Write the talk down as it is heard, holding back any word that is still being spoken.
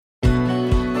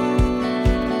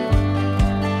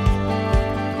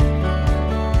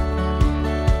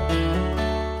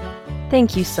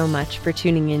Thank you so much for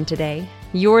tuning in today.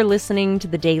 You're listening to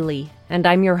The Daily, and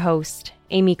I'm your host,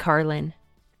 Amy Carlin.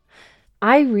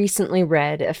 I recently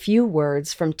read a few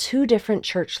words from two different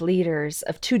church leaders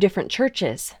of two different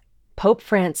churches, Pope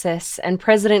Francis and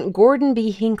President Gordon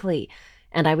B. Hinckley,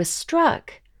 and I was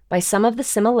struck by some of the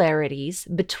similarities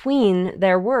between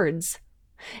their words.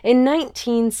 In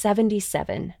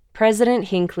 1977, President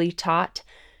Hinckley taught,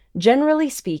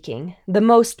 "Generally speaking, the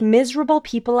most miserable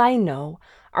people I know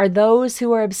are those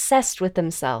who are obsessed with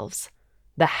themselves.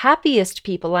 The happiest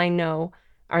people I know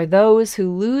are those who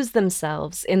lose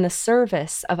themselves in the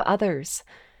service of others.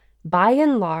 By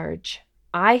and large,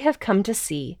 I have come to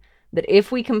see that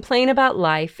if we complain about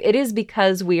life, it is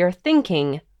because we are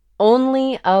thinking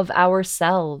only of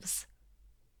ourselves."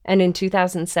 And in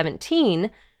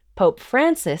 2017, Pope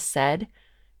Francis said,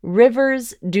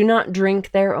 "Rivers do not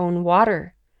drink their own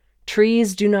water.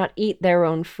 Trees do not eat their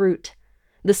own fruit.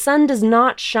 The sun does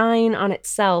not shine on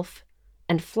itself,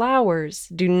 and flowers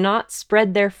do not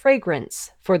spread their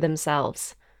fragrance for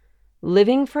themselves.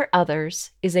 Living for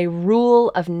others is a rule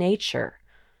of nature.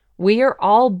 We are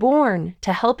all born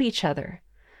to help each other.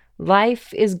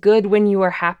 Life is good when you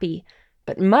are happy,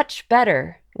 but much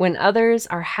better when others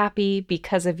are happy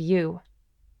because of you."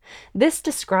 This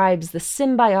describes the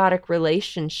symbiotic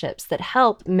relationships that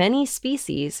help many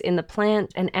species in the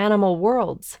plant and animal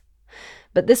worlds.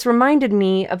 But this reminded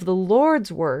me of the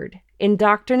Lord's word in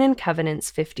Doctrine and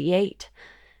Covenants 58.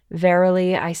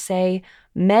 "Verily I say,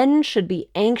 men should be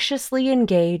anxiously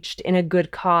engaged in a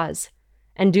good cause,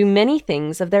 and do many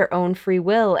things of their own free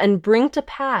will, and bring to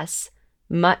pass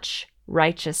much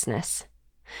righteousness."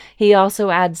 He also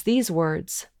adds these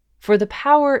words, "For the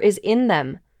power is in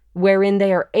them, wherein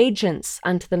they are agents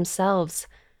unto themselves.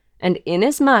 And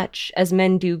inasmuch as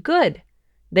men do good,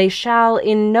 they shall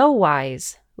in no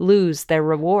wise lose their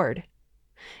reward."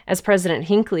 As President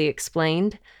Hinckley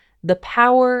explained, the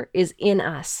power is in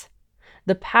us.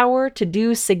 The power to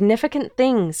do significant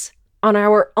things on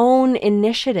our own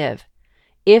initiative,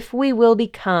 if we will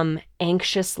become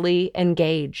anxiously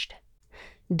engaged.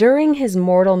 During his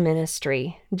mortal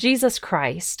ministry, Jesus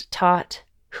Christ taught,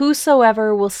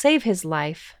 "Whosoever will save his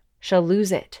life shall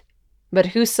lose it. But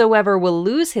whosoever will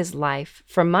lose his life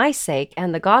for my sake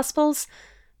and the gospel's,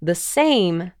 the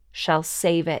same shall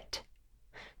save it."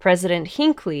 President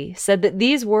Hinckley said that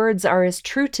these words are as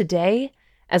true today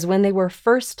as when they were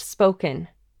first spoken.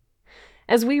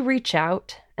 As we reach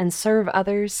out and serve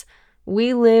others,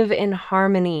 we live in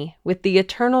harmony with the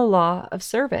eternal law of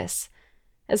service.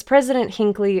 As President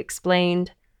Hinckley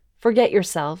explained, forget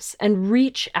yourselves and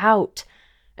reach out.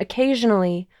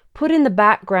 Occasionally, put in the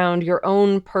background your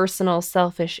own personal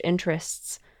selfish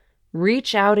interests.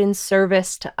 Reach out in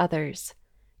service to others.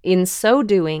 In so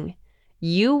doing,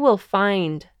 you will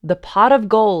find the pot of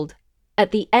gold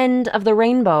at the end of the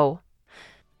rainbow.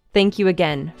 Thank you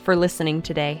again for listening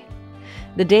today.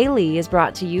 The Daily is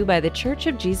brought to you by The Church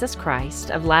of Jesus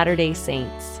Christ of Latter-day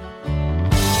Saints.